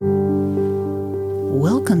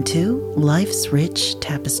Welcome to Life's Rich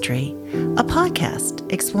Tapestry, a podcast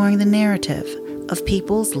exploring the narrative of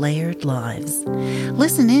people's layered lives.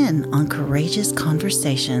 Listen in on courageous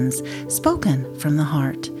conversations spoken from the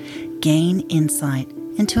heart. Gain insight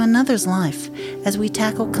into another's life as we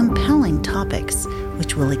tackle compelling topics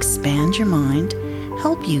which will expand your mind,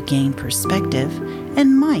 help you gain perspective,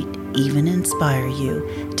 and might even inspire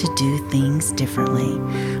you to do things differently.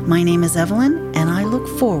 My name is Evelyn, and I look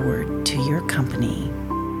forward to your company.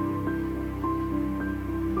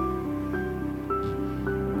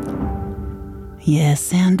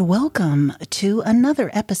 Yes, and welcome to another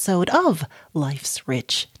episode of Life's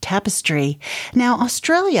Rich Tapestry. Now,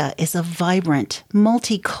 Australia is a vibrant,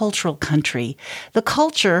 multicultural country. The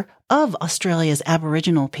culture of Australia's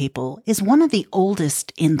Aboriginal people is one of the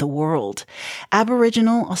oldest in the world.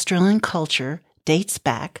 Aboriginal Australian culture dates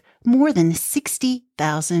back more than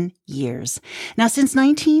 60,000 years. Now, since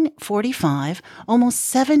 1945, almost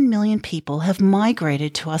 7 million people have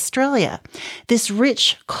migrated to Australia. This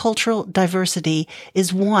rich cultural diversity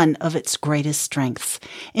is one of its greatest strengths.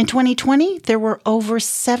 In 2020, there were over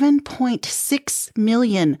 7.6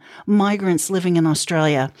 million migrants living in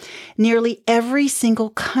Australia. Nearly every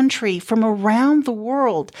single country from around the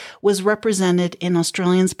world was represented in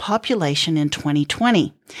Australians' population in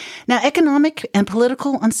 2020. Now, economic and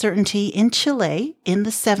political uncertainty in Chile in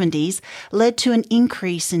the 70s led to an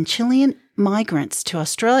increase in Chilean migrants to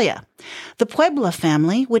Australia. The Puebla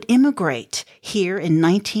family would immigrate here in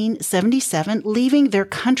 1977, leaving their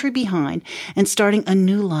country behind and starting a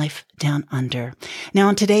new life down under. Now,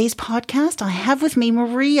 on today's podcast, I have with me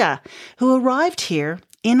Maria, who arrived here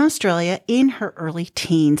in Australia in her early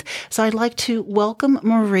teens. So I'd like to welcome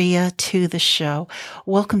Maria to the show.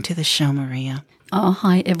 Welcome to the show, Maria. Oh,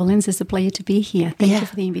 hi, Evelyn. It's a pleasure to be here. Thank you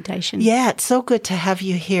for the invitation. Yeah, it's so good to have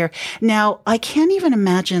you here. Now, I can't even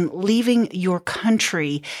imagine leaving your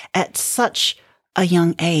country at such a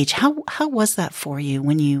young age. How was that for you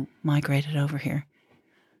when you migrated over here?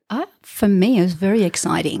 For me, it was very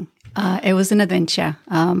exciting. It was an adventure.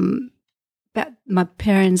 But my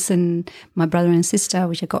parents and my brother and sister,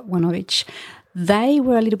 which I got one of each, they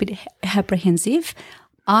were a little bit apprehensive.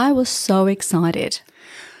 I was so excited.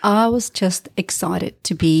 I was just excited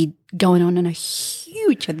to be going on a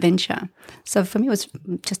huge adventure. So for me, it was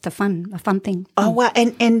just a fun thing. Oh wow!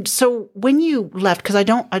 And so when you left, because I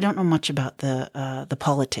don't know much about the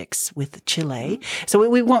politics with Chile, so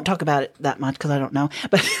we won't talk about it that much because I don't know.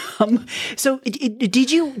 But so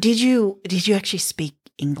did you actually speak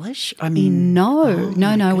English? I mean, no.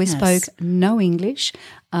 Goodness. We spoke no English.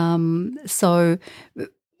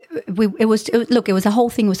 It was a whole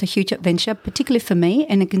thing. It was a huge adventure, particularly for me,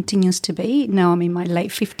 and it continues to be. Now I'm in my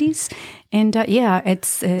late 50s, and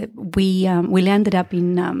we landed up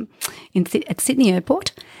at Sydney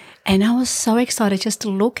Airport, and I was so excited just to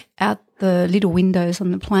look out the little windows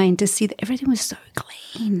on the plane to see that everything was so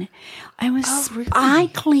clean. It was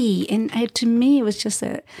sparkly, and to me, it was just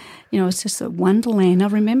a wonderland. I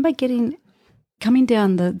remember coming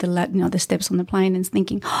down the steps on the plane and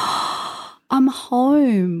thinking, I'm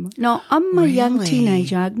home. No, I'm a young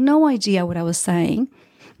teenager. I had no idea what I was saying.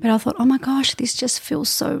 But I thought, oh my gosh, this just feels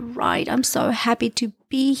so right. I'm so happy to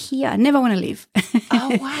be here. I never want to leave.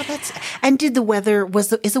 Oh, wow. And did the weather,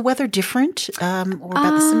 is the weather different or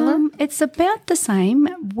about similar? It's about the same.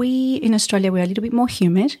 In Australia, we're a little bit more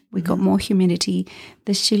humid. We got more humidity.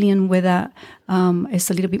 The Chilean weather is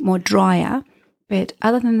a little bit more drier. But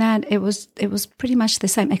other than that, it was pretty much the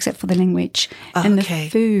same, except for the language and the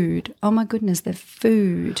food. Oh my goodness, the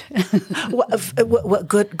food! what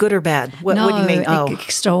good or bad? What do you mean? Oh,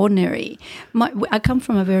 extraordinary! I come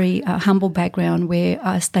from a very humble background where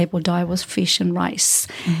our staple diet was fish and rice,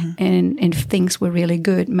 and things were really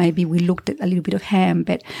good. Maybe we looked at a little bit of ham,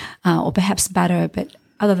 or perhaps butter. But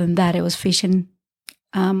other than that, it was fish and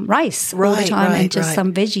rice all the time, and just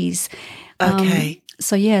some veggies. Okay.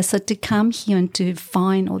 So to come here and to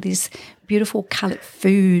find all this beautiful coloured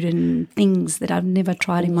food and things that I've never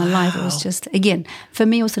tried in my life, it was just, again, for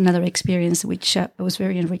me, it was another experience which was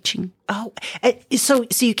very enriching. Oh, so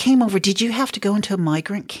you came over. Did you have to go into a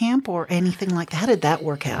migrant camp or anything like that? How did that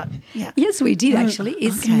work out? Yeah. Yes, we did actually.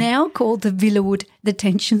 It's now called the Villawood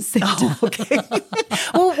Detention Centre. Oh, okay.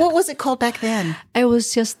 Well, what was it called back then? It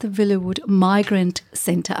was just the Villawood Migrant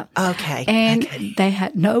Centre. Okay. And they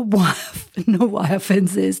had no wire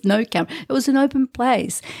fences, no camera. It was an open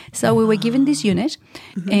place. So we were given this unit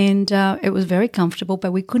and it was very comfortable,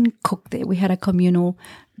 but we couldn't cook there. We had a communal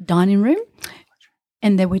dining room.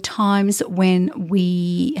 And there were times when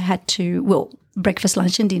we had to, breakfast,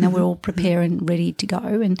 lunch and dinner, we're all prepared and ready to go.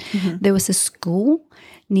 And there was a school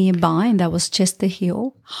nearby, and that was just a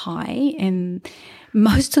hill high, and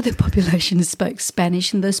most of the population spoke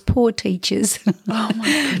Spanish, and those poor teachers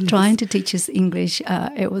trying to teach us English.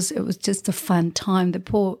 It was just a fun time. The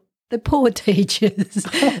poor teachers.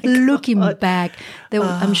 Looking back,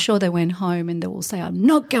 I'm sure they went home and they will say, "I'm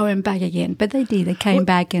not going back again." But they did. They came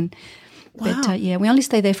back and. Wow. But, we only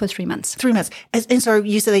stayed there for 3 months. 3 months. And so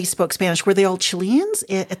you said they spoke Spanish. Were they all Chileans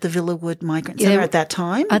at the Villawood Migrant Center at that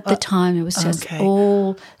time? At the time, it was just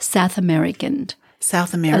all South American.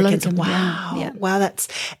 South Americans. Wow. Yeah. Wow.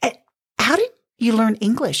 How did you learn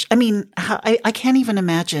English? I mean, I can't even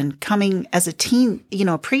imagine coming as a teen,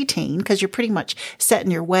 a preteen, because you're pretty much set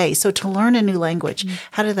in your way. So to learn a new language,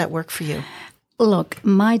 how did that work for you? Look,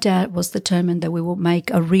 my dad was determined that we would make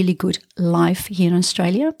a really good life here in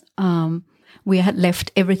Australia. We had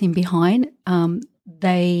left everything behind.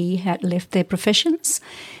 They had left their professions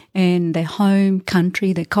and their home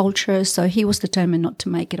country, their culture. So he was determined not to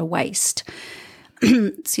make it a waste.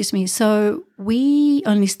 Excuse me. So we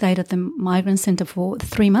only stayed at the migrant centre for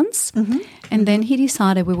 3 months. And then he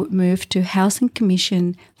decided we would move to Housing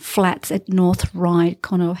Commission flats at North Ryde,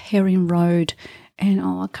 kind of Herring Road. And,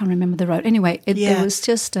 I can't remember the road. Anyway, it was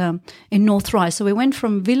just in North Ryde. So we went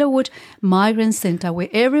from Villawood Migrant Centre, where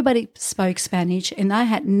everybody spoke Spanish, and I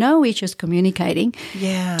had no issues communicating,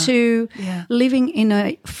 to living in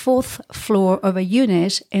a 4th floor of a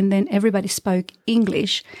unit, and then everybody spoke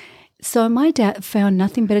English. So my dad found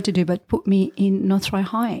nothing better to do but put me in North Ryde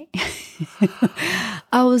High.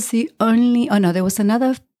 I was the only – there was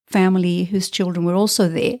another family whose children were also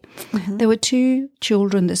there. There were 2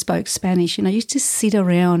 children that spoke Spanish, and I used to sit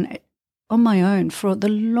around on my own for the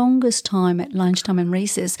longest time at lunchtime and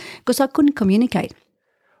recess because I couldn't communicate.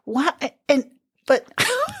 Wow.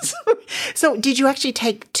 So did you actually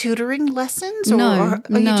take tutoring lessons? No.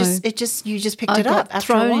 You just picked it up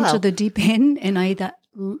after a while? I got thrown into the deep end, and I either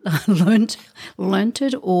learned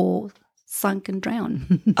it or sunk and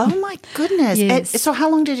drowned. Oh, my goodness. Yes. So how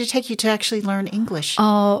long did it take you to actually learn English?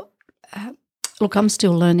 Look, I'm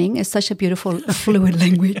still learning. It's such a beautiful, fluid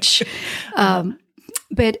language.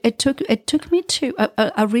 But it took me to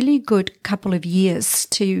a really good couple of years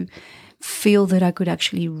to feel that I could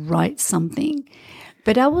actually write something.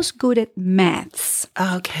 But I was good at maths.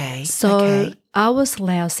 Okay. So I was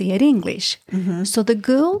lousy at English. So the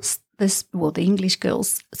girls, the English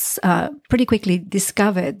girls pretty quickly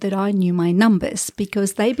discovered that I knew my numbers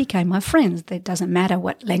because they became my friends. It doesn't matter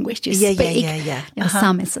what language you speak. Yeah. A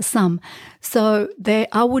sum is a sum. So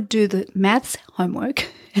I would do the maths homework,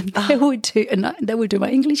 and they would do my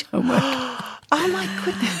English homework. Oh, my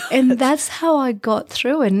goodness. And that's how I got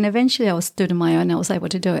through it. And eventually I was stood on my own. I was able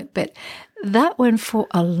to do it. But that went for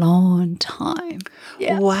a long time.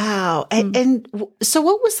 Yeah. Wow. And so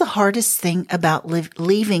what was the hardest thing about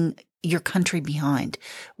leaving your country behind?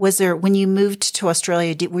 Was there, when you moved to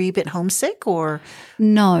Australia, were you a bit homesick or?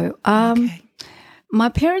 No. My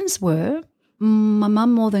parents were. My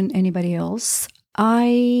mum more than anybody else.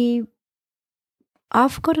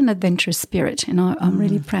 I've got an adventurous spirit, and I'm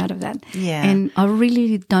really proud of that. Yeah. And I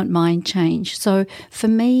really don't mind change. So for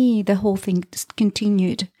me, the whole thing just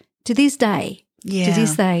continued to this day. Yeah. To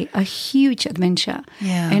this day, a huge adventure.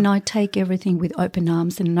 Yeah. And I take everything with open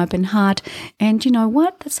arms and an open heart. And you know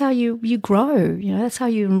what? That's how you grow. That's how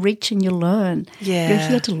you enrich and you learn. Yeah. You're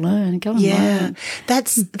here to learn. Go and learn.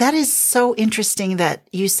 That is so interesting that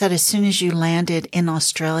you said as soon as you landed in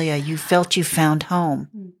Australia, you felt you found home.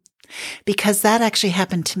 Because that actually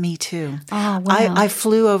happened to me too. Oh, wow. I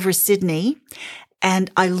flew over Sydney and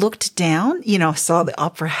I looked down, saw the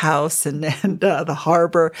Opera House and the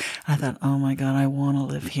harbor. I thought, oh my God, I want to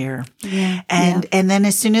live here. Yeah. And then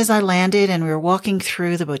as soon as I landed and we were walking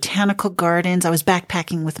through the botanical gardens, I was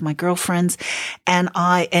backpacking with my girlfriends and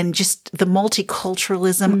just the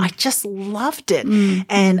multiculturalism, I just loved it.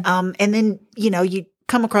 And then, you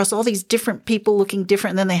come across all these different people looking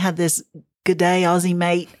different. And then they had this "Good day, Aussie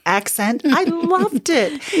mate" accent. I loved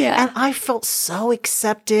it. Yeah. And I felt so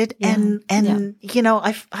accepted. And I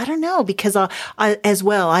don't know, because I as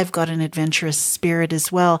well, I've got an adventurous spirit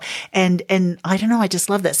as well. And I don't know, I just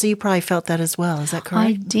love that. So you probably felt that as well. Is that correct?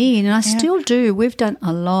 I did. And I still do. We've done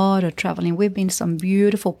a lot of traveling. We've been to some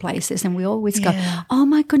beautiful places, and we always go, oh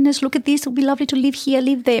my goodness, look at this. It'll be lovely to live here,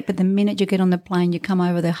 live there. But the minute you get on the plane, you come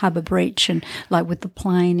over the harbour bridge and like with the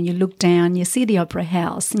plane and you look down, you see the Opera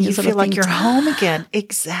House and you feel like you're home again.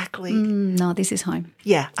 Exactly. No, this is home.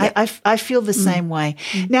 Yeah, I feel the same way.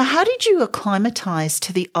 Now, how did you acclimatize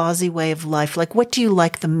to the Aussie way of life? Like, what do you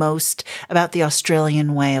like the most about the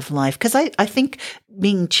Australian way of life? Because I think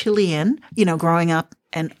being Chilean, growing up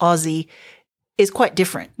and Aussie is quite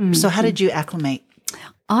different. So how did you acclimate?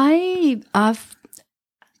 I've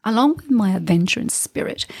along with my adventurous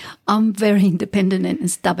spirit, I'm very independent and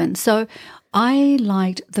stubborn. So I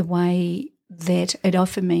liked the way that it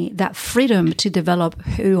offered me that freedom to develop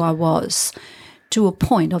who I was to a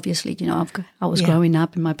point. Obviously, I was growing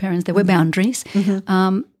up and my parents, there were boundaries.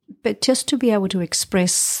 But just to be able to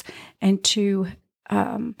express and to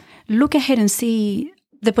look ahead and see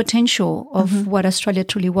the potential of what Australia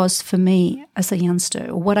truly was for me as a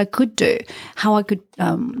youngster, what I could do, how I could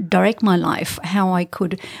direct my life, how I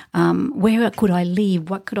could, where could I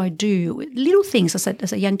live, what could I do, little things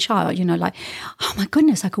as a young child, like, oh my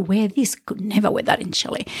goodness, I could wear this, could never wear that in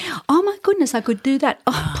Chile. Oh my goodness, I could do that.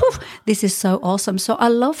 Oh, poof, this is so awesome. So I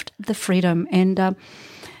loved the freedom and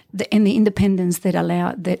the independence that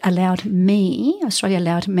allowed me, Australia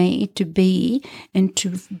allowed me to be and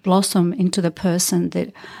to blossom into the person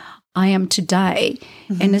that I am today.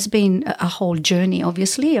 And it's been a whole journey,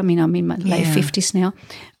 obviously. I mean, I'm in my late 50s now.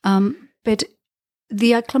 But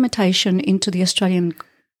the acclimatation into the Australian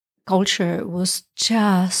culture was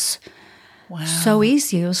just so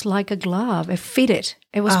easy. It was like a glove. It fitted.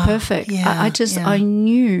 It was perfect. I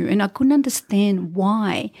knew and I couldn't understand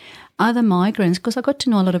why other migrants, because I got to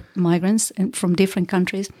know a lot of migrants from different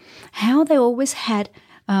countries, how they always had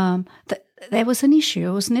there was an issue.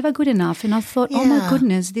 It was never good enough. And I thought, oh my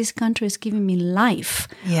goodness, this country is giving me life.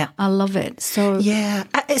 Yeah. I love it. So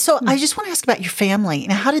I just want to ask about your family.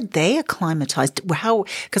 Now, how did they acclimatize?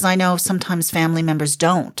 Because I know sometimes family members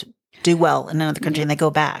don't do well in another country and they go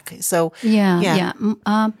back. So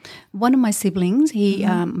one of my siblings,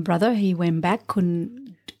 brother, he went back,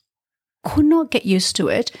 could not get used to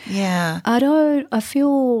it. Yeah. I don't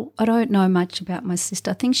know much about my sister.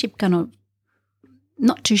 I think she kind of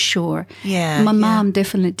not too sure. Yeah. My mom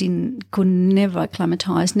definitely could never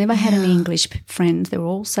acclimatize, never had any English friends. They were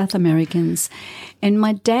all South Americans. And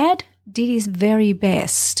my dad did his very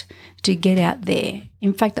best to get out there.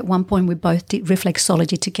 In fact, at one point we both did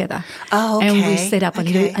reflexology together. Oh, okay. And we set up a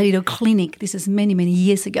little clinic. This is many, many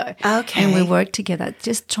years ago. Okay. And we worked together,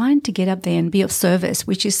 just trying to get up there and be of service,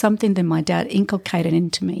 which is something that my dad inculcated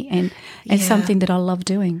into me and something that I love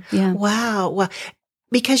doing. Yeah. Wow. Well,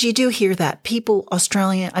 because you do hear that people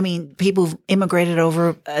who've immigrated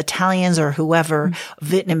over, Italians or whoever,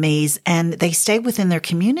 Vietnamese, and they stay within their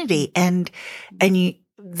community and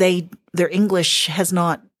their English has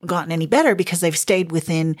not gotten any better because they've stayed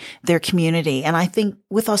within their community. And I think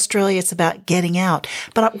with Australia, it's about getting out.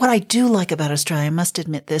 But what I do like about Australia, I must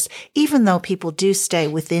admit this, even though people do stay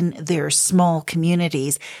within their small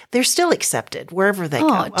communities, they're still accepted wherever they go.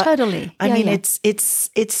 Oh, totally. I mean, it's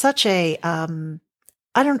such a,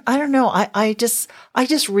 I don't know. I just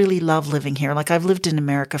really love living here. Like I've lived in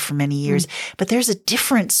America for many years, but there's a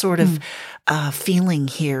different sort of feeling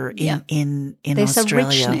here in there's Australia.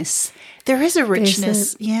 There's a richness. There is a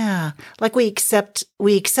richness. Like we accept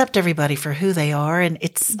everybody for who they are, and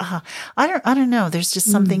it's I don't know. There's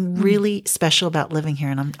just something really special about living here,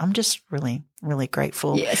 and I'm just really, really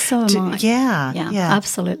grateful. Yeah, so am I. Yeah,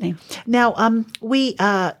 absolutely. Now,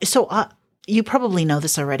 you probably know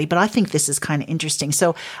this already, but I think this is kind of interesting.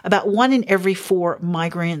 So about 1 in every 4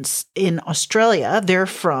 migrants in Australia, they're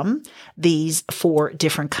from these 4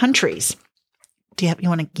 different countries. You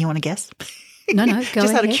want to guess? No, go just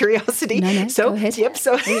ahead. Out of curiosity. No, so, go ahead. Yep.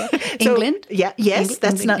 So England. Yes.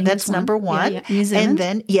 That's number 1. Yeah. New Zealand. And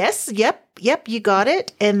then yep. You got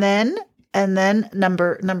it. And then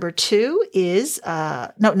number 2 is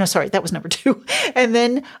sorry, that was number 2. And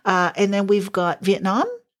then we've got Vietnam.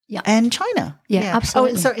 Yeah. And China. Yeah,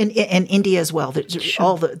 absolutely. Oh, so and India as well.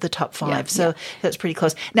 All the top 5. Yeah, so that's pretty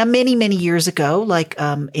close. Now, many, many years ago, like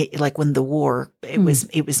when the war, it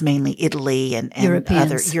was mainly Italy and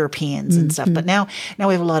other Europeans and stuff. But now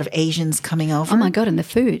we have a lot of Asians coming over. Oh my God, and the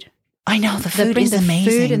food. I know the food is amazing.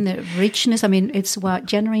 The food and the richness. I mean, it's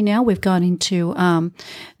January now. We've gone into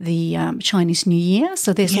the Chinese New Year,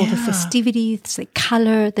 so there's all the festivities, the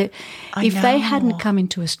color. If they hadn't come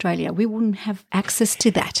into Australia, we wouldn't have access to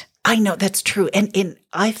that. I know that's true, and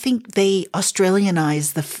I think they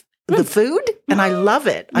Australianize the food, and I love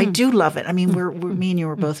it. I do love it. I mean, we're me and you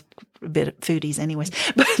are both a bit of foodies, anyways.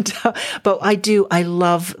 But I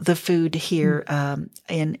love the food here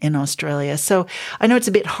in Australia. So I know it's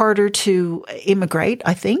a bit harder to immigrate.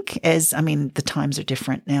 I think, the times are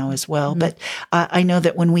different now as well. But I know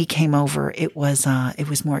that when we came over, it was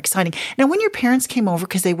more exciting. Now, when your parents came over,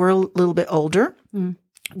 because they were a little bit older.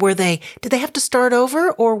 Did they have to start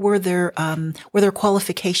over, or were there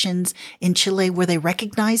qualifications in Chile? Were they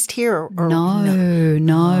recognized here? Or no.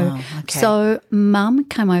 Oh, okay. So Mum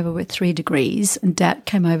came over with 3 degrees, and Dad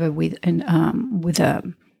came over with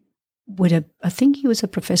I think he was a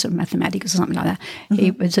professor of mathematics or something like that.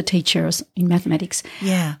 He was a teacher in mathematics.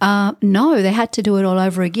 Yeah. No, they had to do it all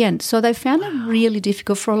over again. So they found it really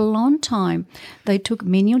difficult for a long time. They took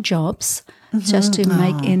menial jobs just to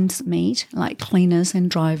make ends meet, like cleaners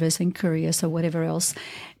and drivers and couriers or whatever else.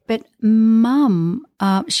 But Mum,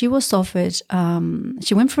 she was offered,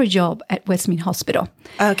 she went for a job at Westmead Hospital.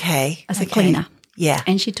 Okay. As a cleaner. Yeah.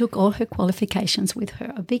 And she took all her qualifications with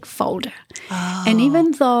her, a big folder. Oh. And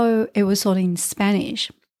even though it was all in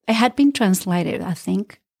Spanish, it had been translated, I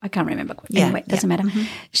think. I can't remember. Anyway, it doesn't matter.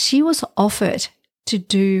 She was offered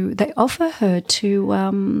they offer her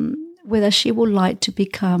to whether she would like to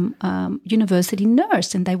become university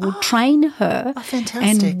nurse, and they will train her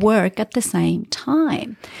and work at the same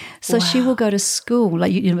time. So she will go to school,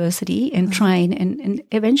 like university, and train, and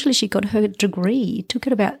eventually she got her degree. It took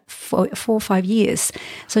her about 4 or 5 years.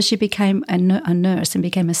 So she became a nurse and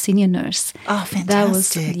became a senior nurse. Oh,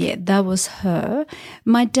 fantastic. That was her.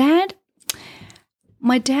 My dad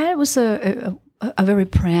was a very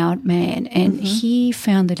proud man, and he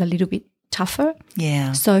found it a little bit tougher.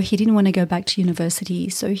 Yeah. So he didn't want to go back to university.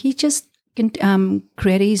 So he just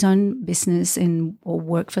created his own business or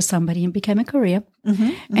worked for somebody and became a courier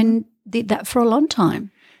and did that for a long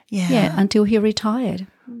time. Yeah, until he retired.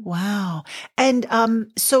 Wow. And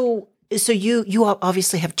so you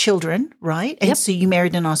obviously have children, right? And so you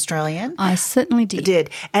married an Australian? I certainly did.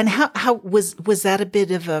 And how was that a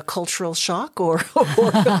bit of a cultural shock or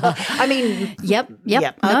I mean Yep.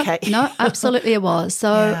 Okay. No, absolutely it was. So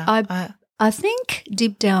I think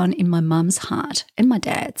deep down in my mum's heart and my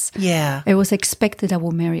dad's, it was expected I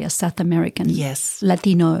will marry a South American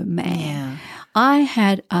Latino man. Yeah. I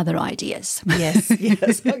had other ideas. Yes,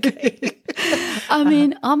 okay. I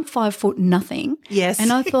mean, I'm 5 foot nothing. Yes.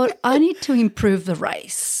 And I thought I need to improve the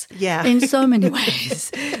race. Yeah. In so many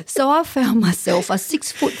ways. So I found myself a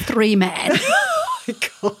 6'3" man. Oh my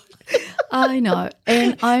God. I know.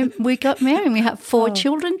 And we got married. We had 4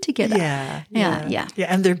 children together. Yeah.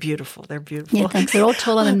 And they're beautiful. Yeah, thanks. They're all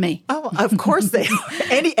taller than me. Oh, of course they are.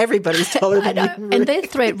 Everybody's taller than you. And their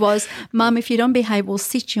threat was, Mum, if you don't behave, we'll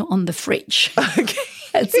sit you on the fridge. Okay.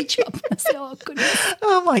 And sit you up. I said, oh, goodness.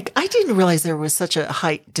 Oh, my. I didn't realize there was such a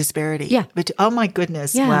height disparity. Yeah. But, oh, my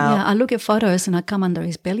goodness. Yeah, wow. Yeah. I look at photos and I come under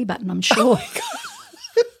his belly button, I'm sure. Oh, my God.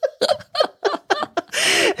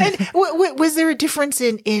 And was there a difference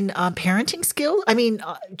in parenting skill? I mean,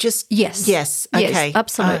 just yes, okay, yes,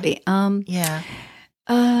 absolutely.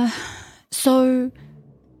 So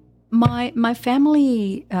my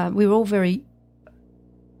family, we were all very.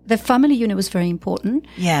 The family unit was very important,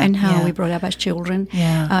 and how we brought up as children,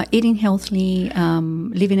 eating healthily,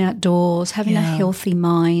 living outdoors, having a healthy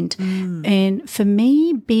mind, and for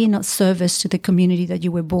me, being of service to the community that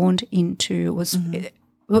you were born into was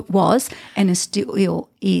and it still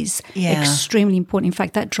is extremely important. In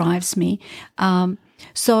fact, that drives me. There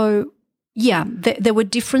were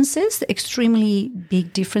differences, extremely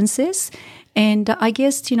big differences. And I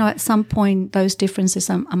guess, at some point those differences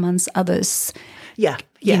amongst others, got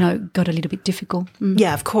a little bit difficult.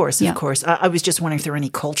 Yeah, of course. I was just wondering if there were any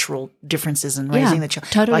cultural differences in raising the child.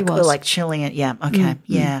 Totally like Chilean. Yeah, okay.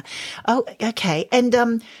 Yeah. Oh, okay.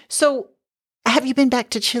 And so have you been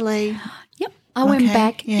back to Chile? Yep. I went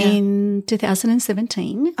back in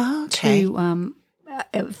 2017 to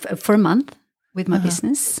for a month with my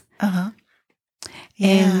business.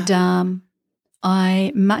 And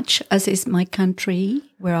I, much as is my country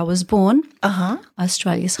where I was born,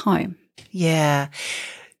 Australia's home. Yeah.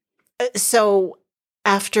 So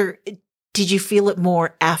did you feel it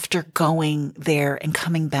more after going there and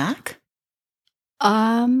coming back?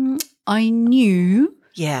 I knew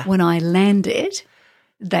when I landed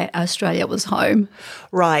that Australia was home.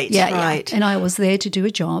 Right, right. Yeah. And I was there to do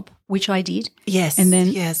a job, which I did. Yes, and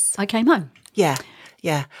then I came home. Yeah,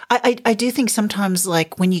 yeah. I do think sometimes,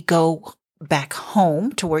 like, when you go back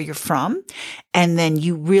home to where you're from And then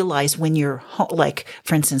you realize when you're like,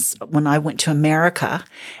 for instance, when I went to America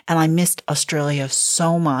and I missed Australia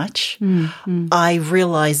so much, I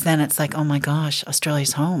realized then it's like, oh my gosh,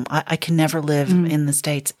 Australia's home. I can never live in the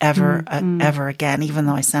States ever again, even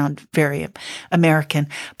though I sound very American.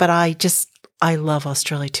 But I love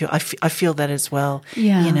Australia too. I feel that as well.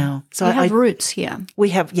 Yeah. You know, so we have roots here. We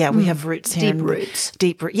have roots here. Deep roots.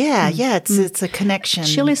 Deep. Yeah. Yeah. It's a connection.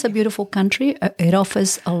 Chile is a beautiful country. It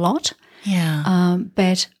offers a lot. Yeah.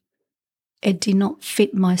 But it did not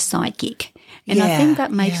fit my psychic. And I think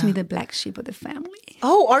that makes me the black sheep of the family.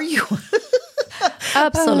 Oh, are you?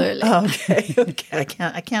 Absolutely. Okay.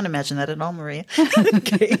 I can't imagine that at all, Maria.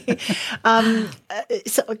 Okay.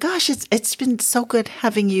 So, gosh, it's been so good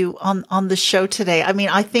having you on the show today. I mean,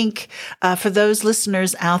 I think for those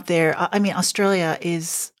listeners out there, I mean, Australia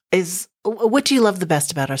is. What do you love the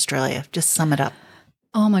best about Australia? Just sum it up.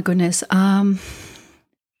 Oh my goodness.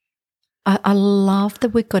 I love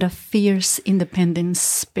that we got a fierce independent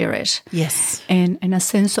spirit. Yes. And a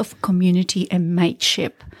sense of community and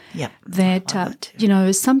mateship. Yeah. That,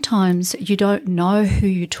 sometimes you don't know who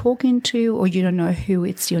you're talking to, or you don't know who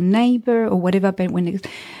it's your neighbor or whatever. But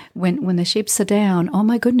when the ships are down, oh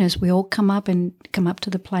my goodness, we all come up to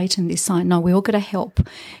the plate and decide, no, we all got to help.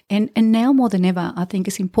 And now more than ever, I think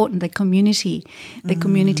it's important the community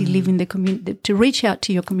living the community, to reach out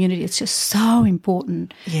to your community. It's just so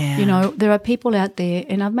important. Yeah. There are people out there,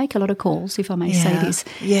 and I make a lot of calls, if I may say this,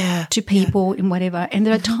 to people and whatever. And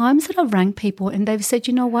there are times that I've rang people and they've said,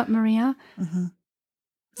 you know what, Maria,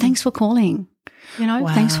 thanks for calling.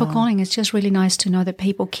 Thanks for calling. It's just really nice to know that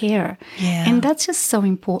people care. Yeah. And that's just so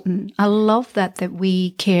important. I love that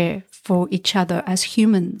we care for each other as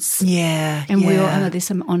humans. Yeah. And we're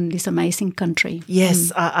on this amazing country.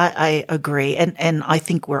 Yes, I agree. And I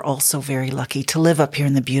think we're also very lucky to live up here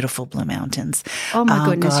in the beautiful Blue Mountains. Oh my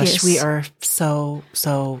goodness, gosh, yes. we are so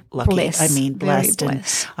lucky. Blessed. I mean, blessed. Very and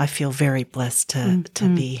blessed. I feel very blessed to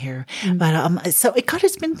be here. But so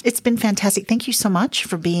it's been fantastic. Thank you so much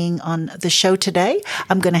for being on the show today.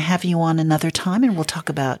 I'm going to have you on another time and we'll talk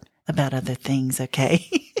about other things, okay?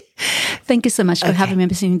 Thank you so much for having me.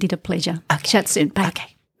 It's indeed a pleasure. Okay. Chat soon. Bye.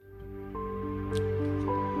 Okay.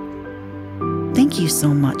 Thank you so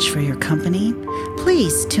much for your company.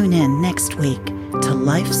 Please tune in next week to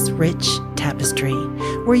Life's Rich Tapestry,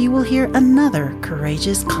 where you will hear another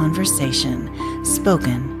courageous conversation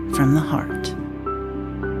spoken from the heart.